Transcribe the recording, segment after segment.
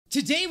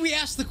Today we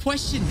ask the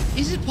question,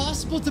 is it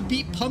possible to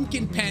beat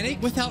Pumpkin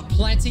Panic without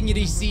planting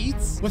any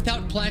seeds?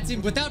 Without plants?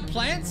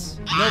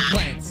 No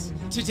plants.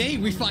 Today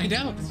we find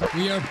out.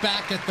 We are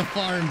back at the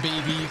farm,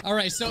 baby. All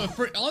right, so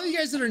for all you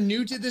guys that are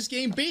new to this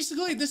game,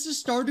 basically this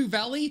is Stardew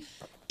Valley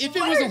if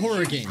it was a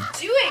horror game.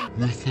 Doing?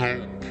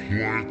 Without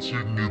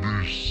planting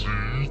any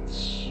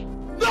seeds?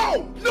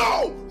 No!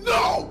 No!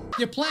 No!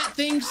 You plant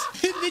things,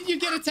 and then you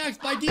get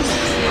attacked by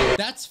demons.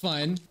 That's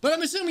fun. But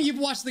I'm assuming you've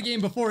watched the game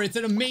before. It's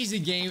an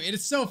amazing game. It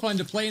is so fun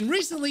to play. And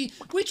recently,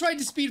 we tried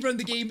to speedrun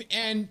the game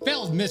and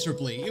failed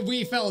miserably.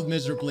 We failed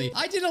miserably.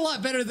 I did a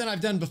lot better than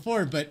I've done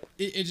before, but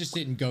it just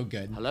didn't go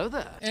good. Hello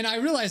there. And I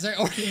realized I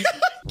already...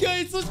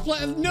 Guys, let's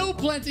plant... No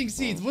planting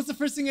seeds. What's the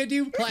first thing I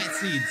do? Plant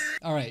seeds.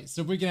 All right,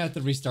 so we're gonna have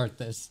to restart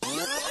this.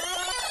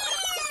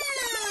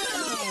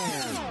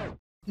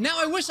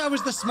 Now, I wish I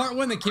was the smart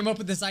one that came up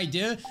with this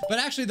idea, but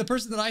actually the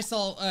person that I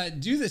saw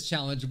do this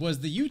challenge was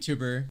the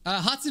YouTuber,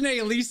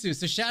 Hatsune Elisu,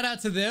 so shout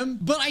out to them.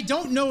 But I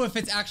don't know if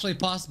it's actually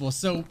possible.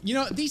 So, you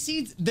know, these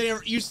seeds, they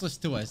are useless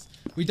to us.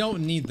 We don't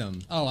need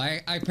them. Oh,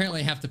 I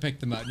apparently have to pick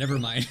them up. Never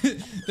mind.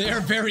 They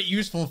are very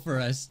useful for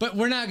us, but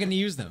we're not going to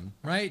use them,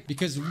 right?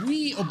 Because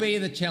we obey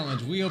the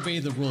challenge. We obey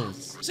the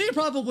rules. So you're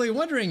probably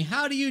wondering,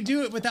 how do you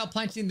do it without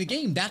planting the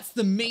game? That's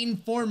the main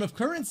form of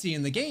currency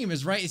in the game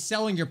is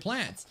selling your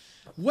plants.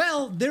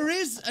 Well, there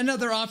is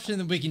another option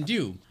that we can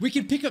do. We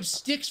can pick up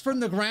sticks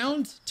from the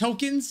ground,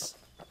 tokens,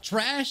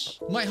 trash,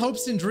 my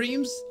hopes and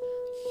dreams,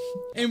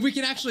 and we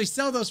can actually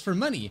sell those for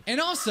money.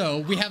 And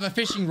also, we have a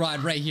fishing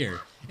rod right here.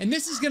 And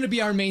this is going to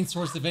be our main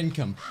source of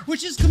income,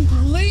 which is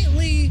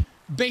completely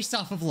based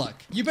off of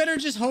luck. You better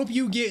just hope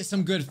you get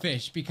some good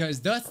fish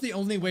because that's the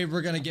only way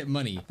we're going to get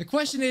money. The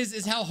question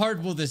is how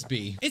hard will this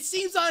be? It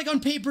seems like on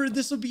paper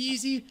this will be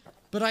easy,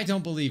 but I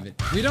don't believe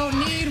it. We don't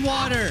need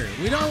water.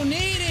 We don't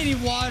need any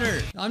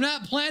water. I'm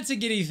not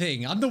planting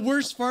anything. I'm the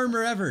worst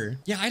farmer ever.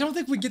 Yeah, I don't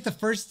think we get the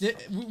first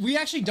stick. We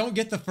actually don't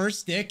get the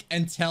first stick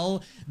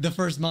until the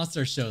first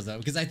monster shows up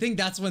because I think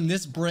that's when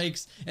this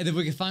breaks and then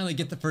we can finally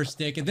get the first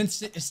stick and then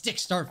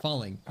sticks start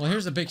falling. Well,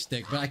 here's a big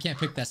stick, but I can't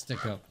pick that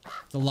stick up.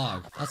 It's a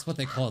log. That's what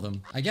they call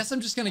them. I guess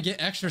I'm just gonna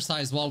get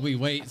exercise while we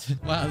wait.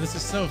 Wow, this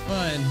is so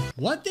fun.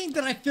 One thing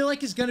that I feel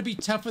like is gonna be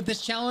tough with this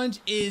challenge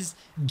is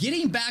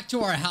getting back to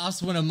our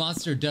house when a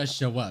monster does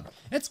show up.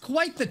 It's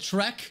quite the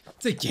trek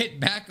to get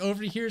back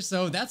over here,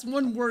 so that's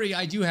one worry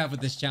I do have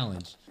with this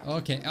challenge.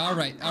 Okay, all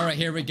right,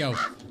 here we go.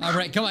 All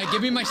right, come on,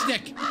 give me my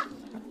stick.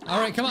 All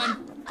right, come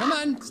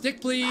on,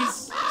 stick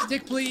please,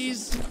 stick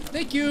please.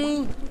 Thank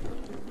you.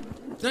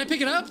 Did I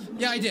pick it up?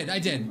 Yeah, I did.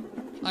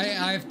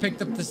 I've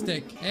picked up the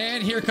stick,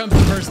 and here comes the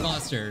first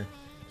monster.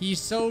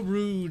 He's so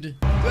rude.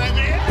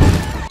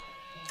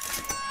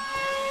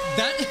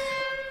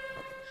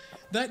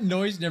 That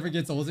noise never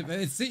gets old.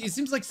 It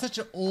seems like such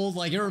an old,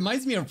 like, it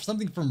reminds me of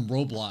something from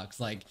Roblox,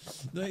 like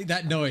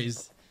that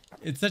noise.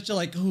 It's such a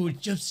like, ooh,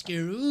 jump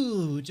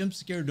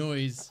scare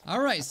noise.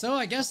 All right, so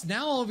I guess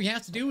now all we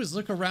have to do is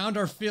look around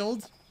our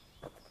field.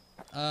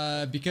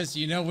 Because,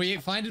 you know, we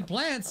ain't finding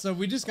plants, so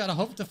we just gotta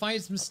hope to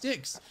find some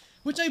sticks.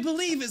 Which I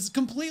believe is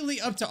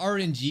completely up to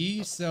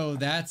RNG, so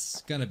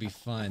that's gonna be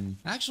fun.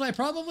 Actually, I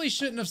probably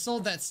shouldn't have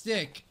sold that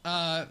stick,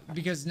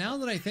 because now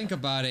that I think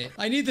about it,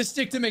 I need the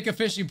stick to make a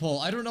fishing pole.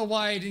 I don't know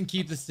why I didn't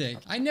keep the stick.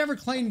 I never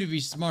claimed to be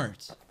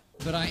smart,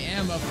 but I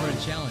am up for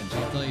a challenge.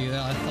 I'll tell you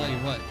that. I'll tell you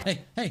what.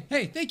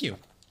 Hey, thank you.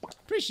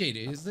 Appreciate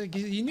it. It's like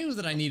he knew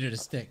that I needed a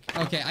stick.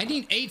 Okay, I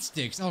need 8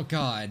 sticks. Oh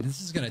god,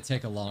 this is gonna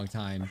take a long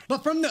time.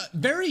 But from the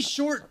very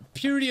short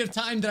period of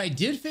time that I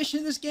did fish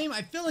in this game,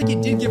 I feel like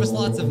it did give us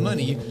lots of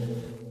money.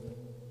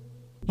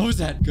 What was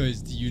that?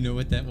 Guys, do you know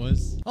what that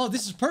was? Oh,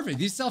 this is perfect.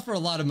 These sell for a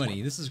lot of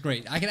money. This is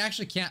great. I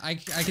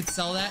could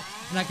sell that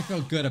and I could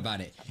feel good about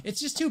it.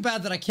 It's just too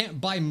bad that I can't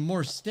buy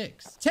more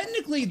sticks.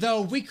 Technically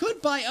though, we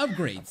could buy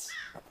upgrades.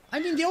 I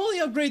mean, the only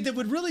upgrade that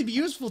would really be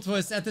useful to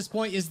us at this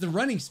point is the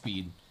running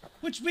speed.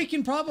 Which we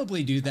can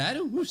probably do that.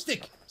 Ooh,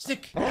 stick.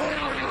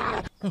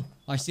 Oh,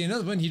 I see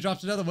another one. He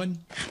dropped another one.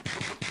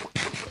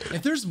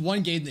 If there's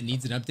one game that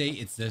needs an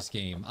update, it's this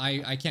game.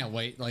 I can't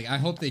wait. Like, I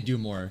hope they do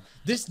more.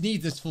 This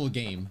needs this full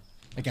game.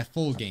 Like a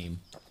full game.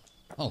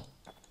 Oh.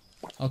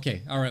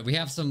 Okay, alright. We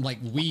have some, like,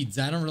 weeds.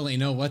 I don't really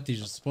know what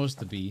these are supposed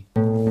to be.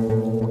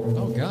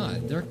 Oh,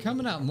 God. They're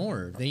coming out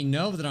more. They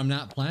know that I'm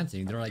not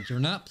planting. They're like, you're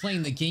not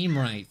playing the game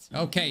right.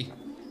 Okay.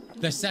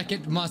 The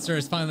second monster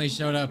has finally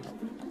showed up.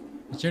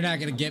 But you're not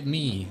gonna get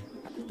me.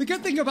 The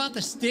good thing about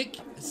the stick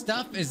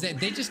stuff is that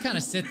they just kind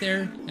of sit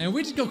there and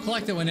we just go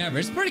collect it whenever.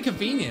 It's pretty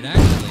convenient,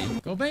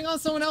 actually. Go bang on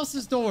someone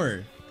else's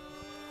door.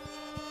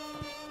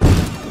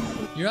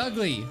 You're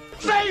ugly.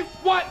 Say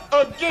what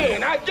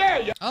again? I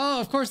dare you. Oh,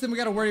 of course, then we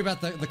gotta worry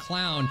about the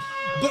clown.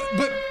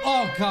 But,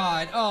 oh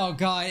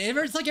god.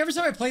 It's like every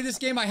time I play this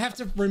game, I have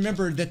to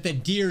remember that the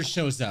deer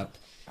shows up.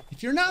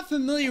 If you're not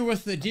familiar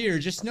with the deer,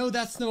 just know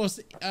that's the most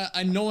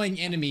annoying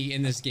enemy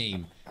in this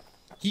game.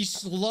 He's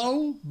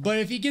slow, but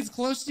if he gets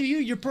close to you,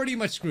 you're pretty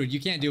much screwed. You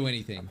can't do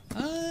anything.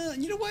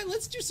 You know what?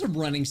 Let's do some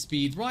running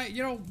speed. Right?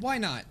 You know, why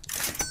not?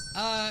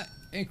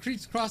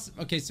 Increase cross.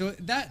 Okay, so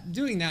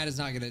doing that is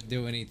not gonna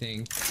do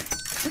anything.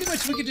 Pretty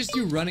we could just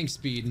do running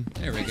speed.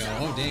 There we go.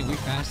 Oh, dang, we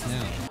fast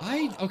now.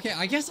 Okay,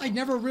 I guess I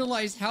never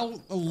realized how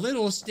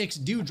little sticks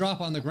do drop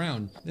on the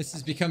ground. This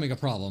is becoming a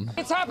problem.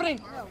 It's happening.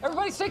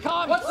 Everybody stay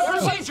calm. What's the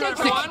procedure,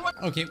 everyone?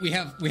 Okay, we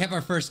have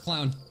our first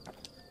clown.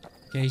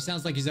 Okay, he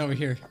sounds like he's over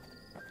here.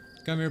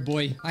 Come here,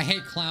 boy. I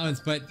hate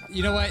clowns, but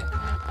you know what?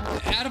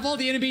 Out of all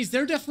the enemies,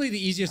 they're definitely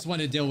the easiest one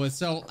to deal with.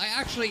 So I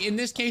actually, in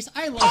this case,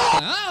 I love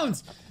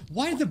clowns.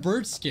 Why did the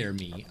bird scare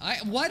me?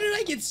 Why did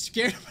I get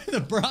scared by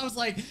the bird? I was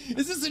like,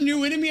 is this a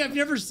new enemy I've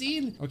never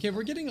seen? Okay,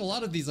 we're getting a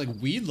lot of these like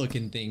weed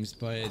looking things,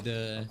 but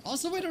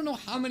also I don't know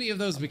how many of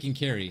those we can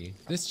carry.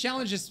 This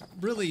challenge is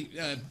really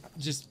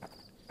just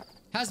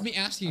has me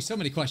asking so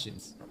many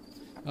questions.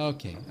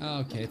 Okay,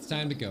 it's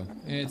time to go.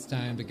 It's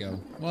time to go.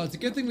 Well, it's a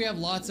good thing we have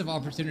lots of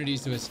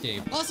opportunities to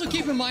escape. Also,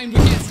 keep in mind we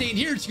can't stay in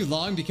here too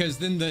long because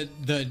then the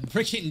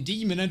freaking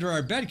demon under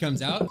our bed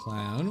comes out.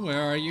 Clown,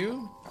 where are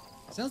you?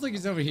 Sounds like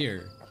he's over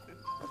here.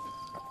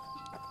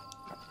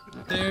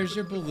 There's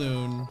your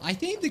balloon. I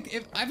think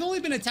I've only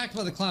been attacked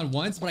by the clown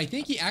once, but I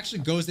think he actually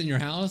goes in your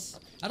house.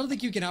 I don't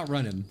think you can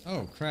outrun him.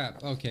 Oh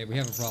crap. Okay, we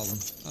have a problem.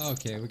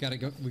 Okay, we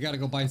gotta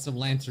go buy some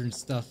lantern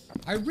stuff.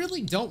 I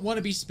really don't want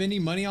to be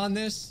spending money on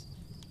this,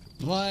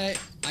 but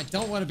I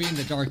don't want to be in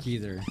the dark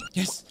either.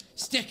 Yes,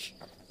 stick.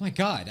 My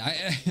God,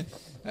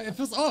 it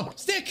feels. Oh,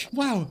 stick.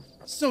 Wow.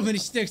 So many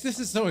sticks. This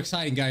is so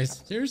exciting,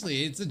 guys.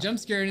 Seriously, it's a jump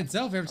scare in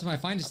itself. Every time I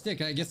find a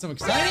stick, I get so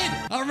excited.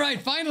 All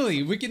right,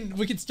 finally, we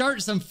can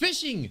start some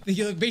fishing.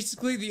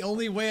 Basically, the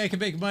only way I can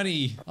make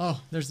money. Oh,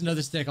 there's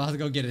another stick. I'll have to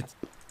go get it.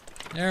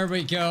 There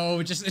we go.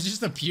 It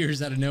just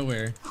appears out of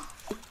nowhere.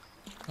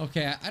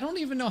 Okay, I don't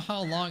even know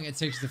how long it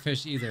takes to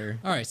fish either.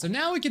 All right, so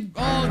now we can.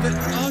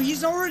 Oh,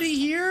 he's already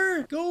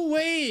here. Go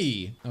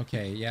away.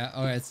 Okay, yeah.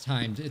 Oh, it's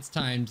timed. It's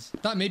timed.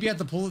 Thought maybe I had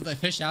to pull the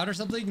fish out or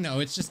something. No,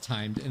 it's just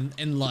timed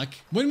in luck.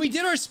 When we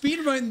did our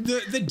speed run,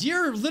 the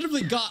deer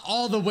literally got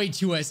all the way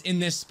to us in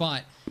this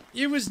spot.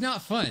 It was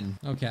not fun.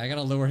 Okay, I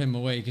gotta lure him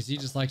away because he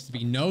just likes to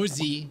be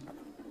nosy.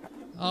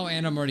 Oh,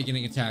 and I'm already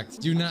getting attacked.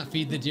 Do not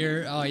feed the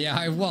deer. Oh, yeah,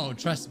 I won't.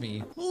 Trust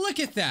me.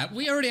 Look at that.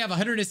 We already have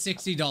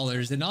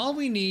 $160, and all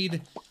we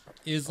need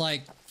is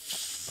like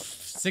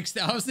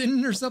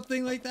 6,000 or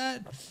something like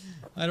that.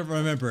 I don't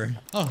remember.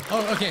 Oh,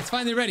 okay. It's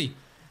finally ready.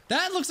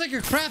 That looks like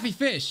a crappy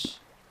fish.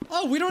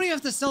 Oh, we don't even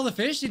have to sell the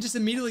fish. It just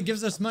immediately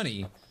gives us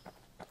money.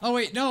 Oh,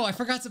 wait. No, I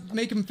forgot to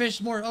make him fish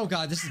more. Oh,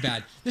 God. This is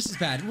bad. This is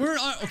bad.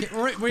 Okay.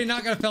 We're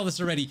not going to fail this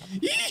already.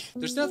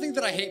 There's nothing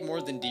that I hate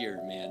more than deer,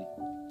 man.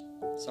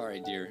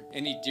 Sorry, deer.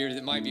 Any deer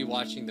that might be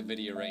watching the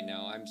video right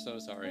now, I'm so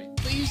sorry.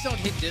 Please don't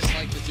hit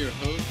dislike with your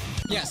hood.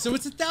 Yeah, so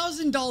it's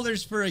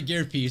 $1,000 for a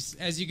gear piece.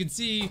 As you can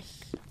see,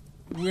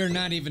 we're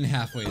not even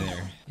halfway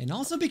there. And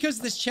also because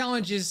this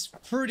challenge is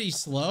pretty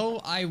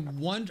slow, I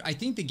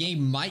think the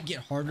game might get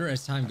harder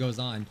as time goes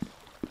on.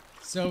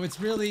 So it's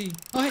really...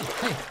 Oh,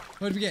 hey,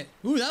 what did we get?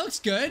 Ooh, that looks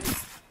good.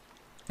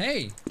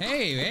 Hey,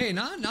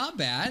 not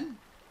bad.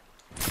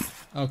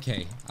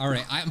 Okay, all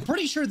right. I'm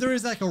pretty sure there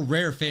is like a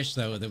rare fish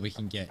though that we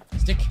can get.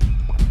 Stick.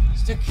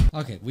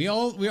 Okay, we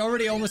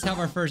already almost have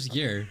our first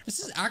gear. This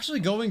is actually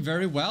going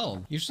very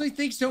well. Usually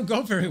things don't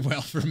go very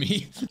well for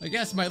me. I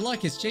guess my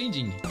luck is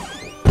changing.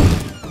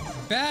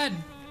 Bad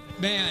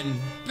man.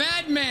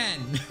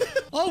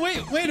 Oh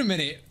wait a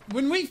minute.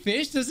 When we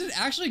fish, does it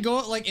actually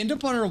go like end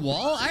up on our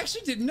wall? I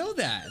actually didn't know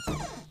that.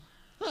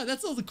 Huh,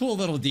 that's a cool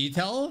little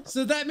detail.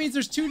 So that means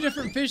there's two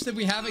different fish that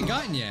we haven't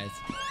gotten yet.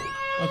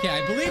 Okay,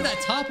 I believe that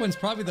top one's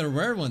probably the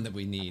rare one that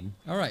we need.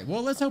 All right,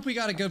 well, let's hope we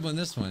got a good one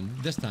this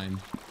time.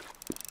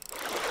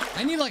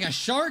 I need like a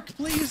shark,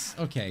 please.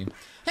 Okay.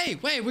 Hey,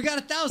 wait, we got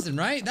 1,000,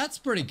 right? That's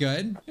pretty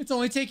good. It's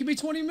only taking me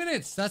 20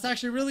 minutes. That's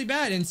actually really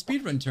bad in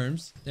speedrun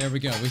terms. There we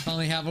go. We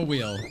finally have a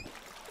wheel.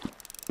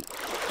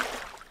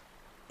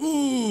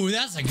 Ooh,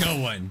 that's a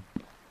good one.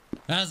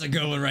 That's a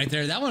good one right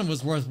there. That one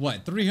was worth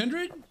what,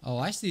 300? Oh,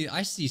 I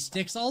see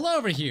sticks all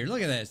over here.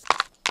 Look at this.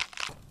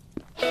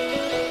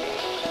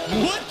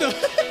 What the?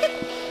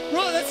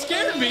 Bro, that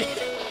scared me.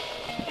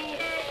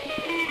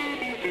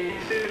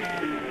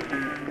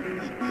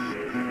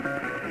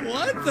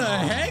 What the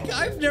heck?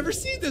 I've never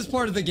seen this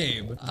part of the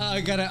game.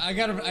 I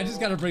just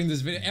gotta bring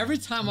this video. Every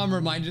time I'm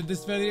reminded of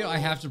this video, I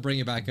have to bring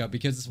it back up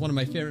because it's one of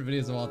my favorite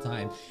videos of all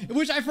time,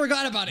 which I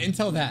forgot about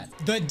until that.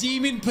 The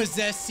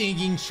demon-possessed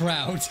singing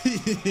trout.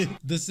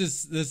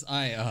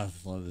 I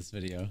love this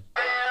video.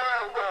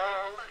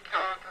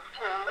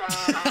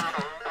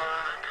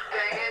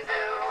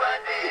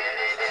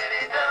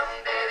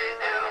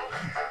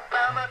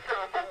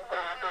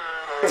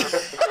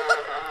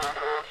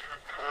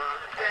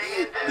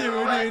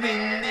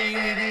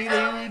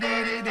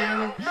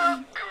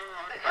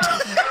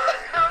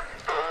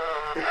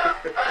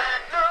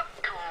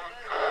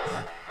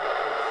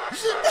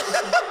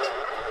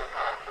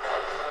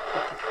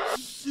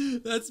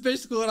 That's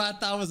basically what I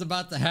thought was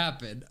about to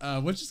happen,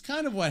 which is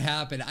kind of what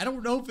happened. I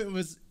don't know if it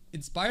was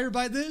inspired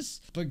by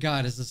this, but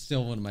God, this is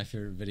still one of my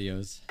favorite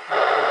videos.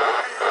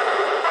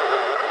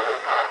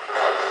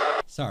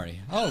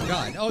 Sorry. Oh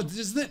God. Oh,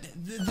 just the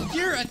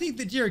deer. I think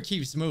the deer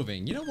keeps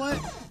moving. You know what?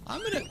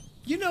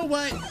 You know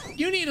what?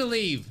 You need to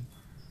leave.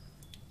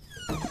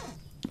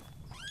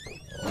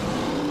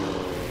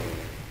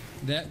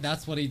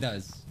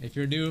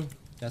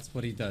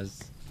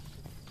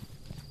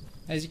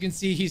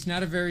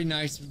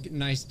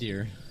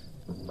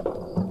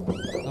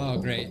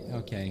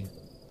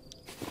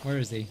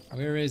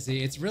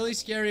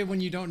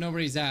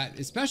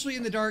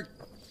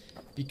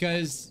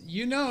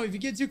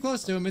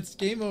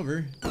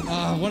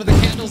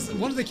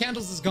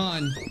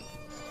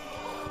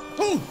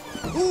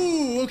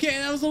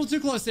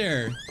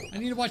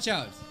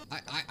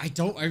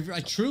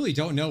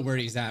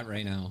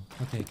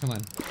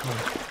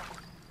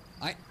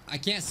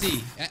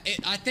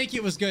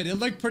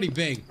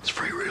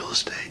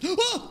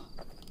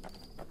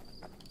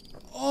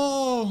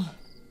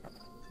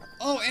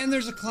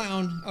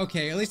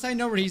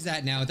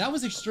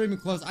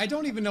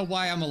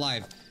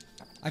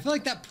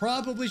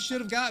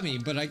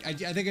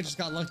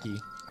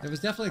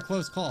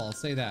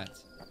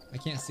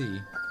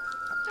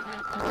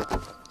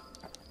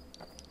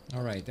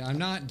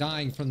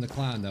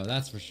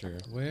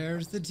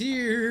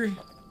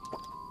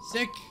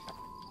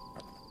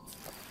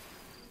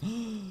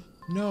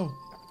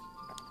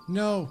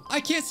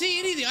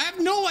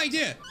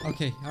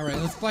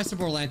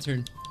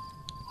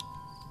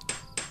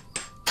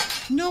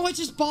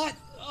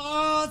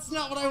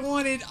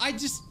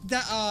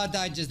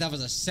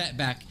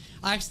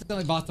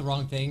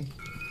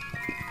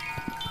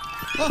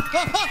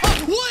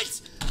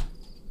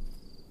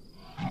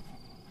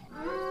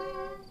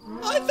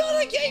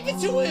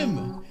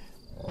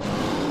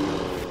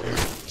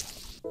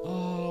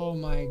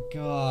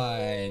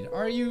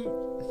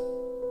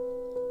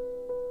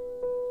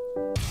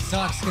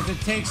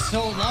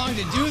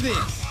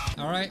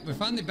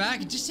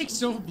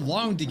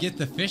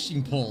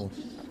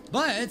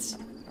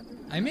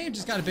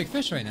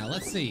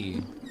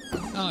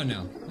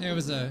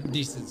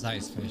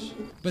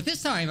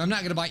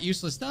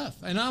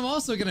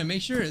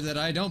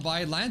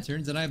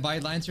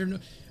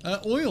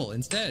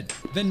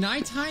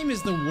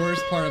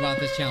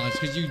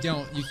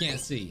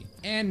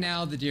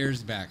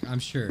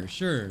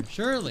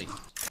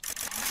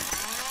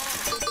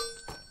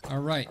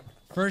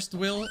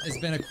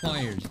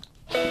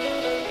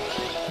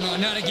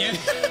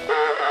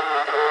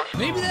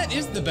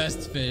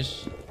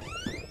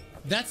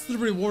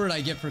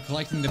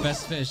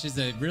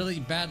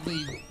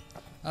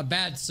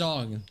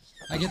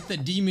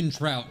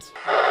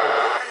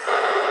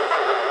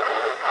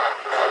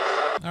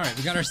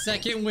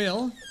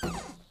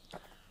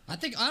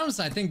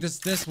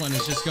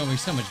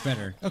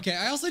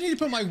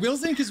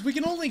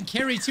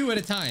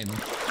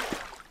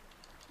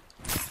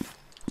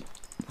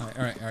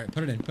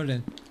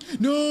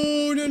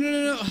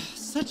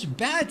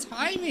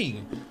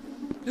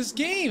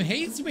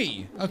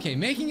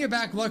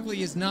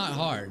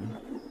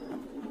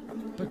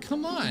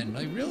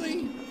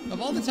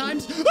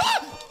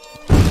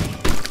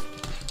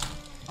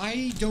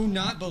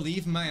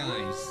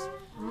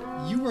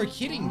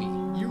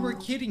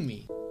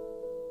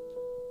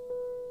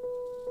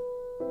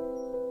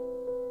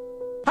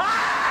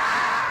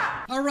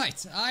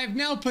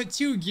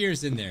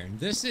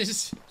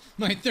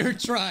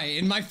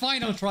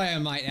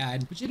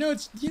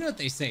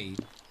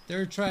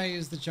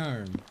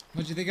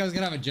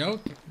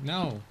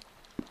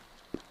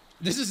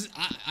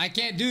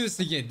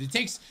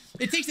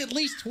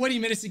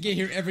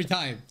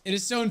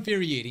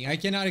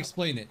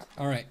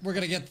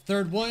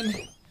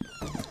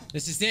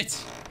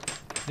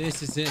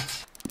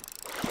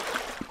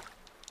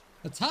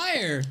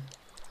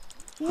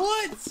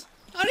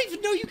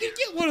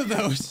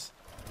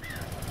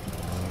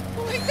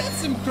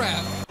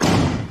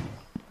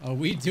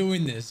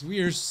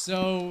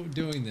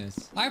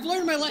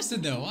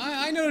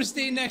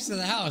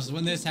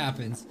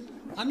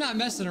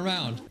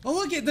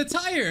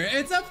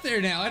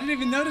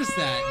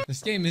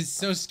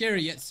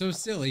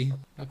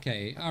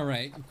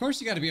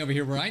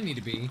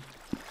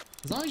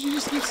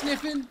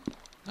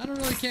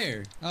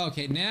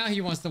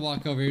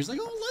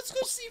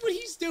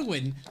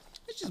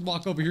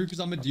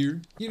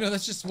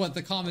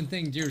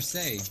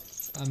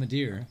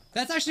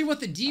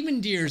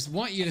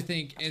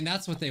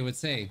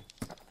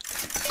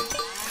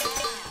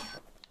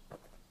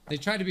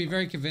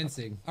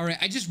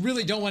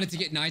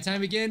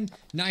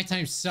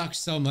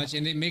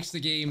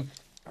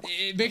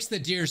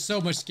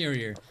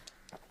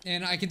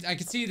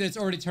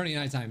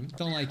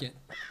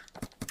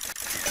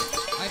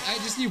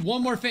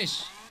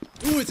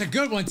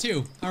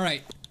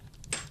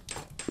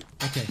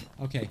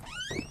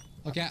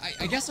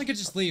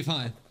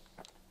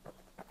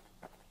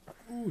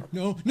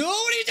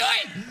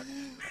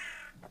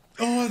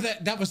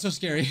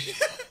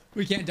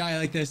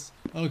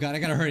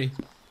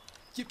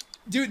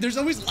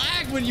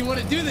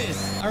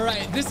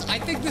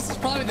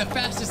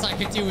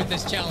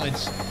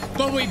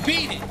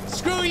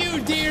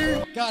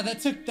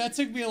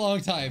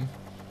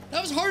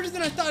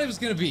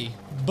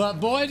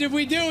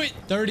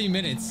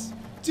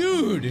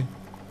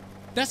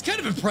 That's kind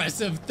of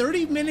impressive.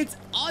 30 minutes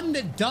on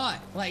the dot.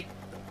 Like,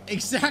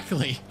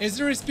 exactly. Is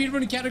there a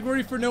speedrun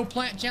category for no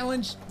plant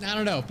challenge? I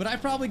don't know, but I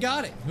probably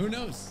got it. Who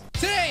knows?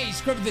 Today's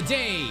scrub of the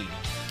day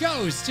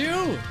goes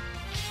to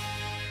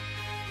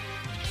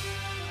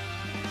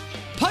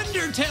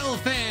Pundertail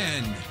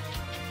Fan.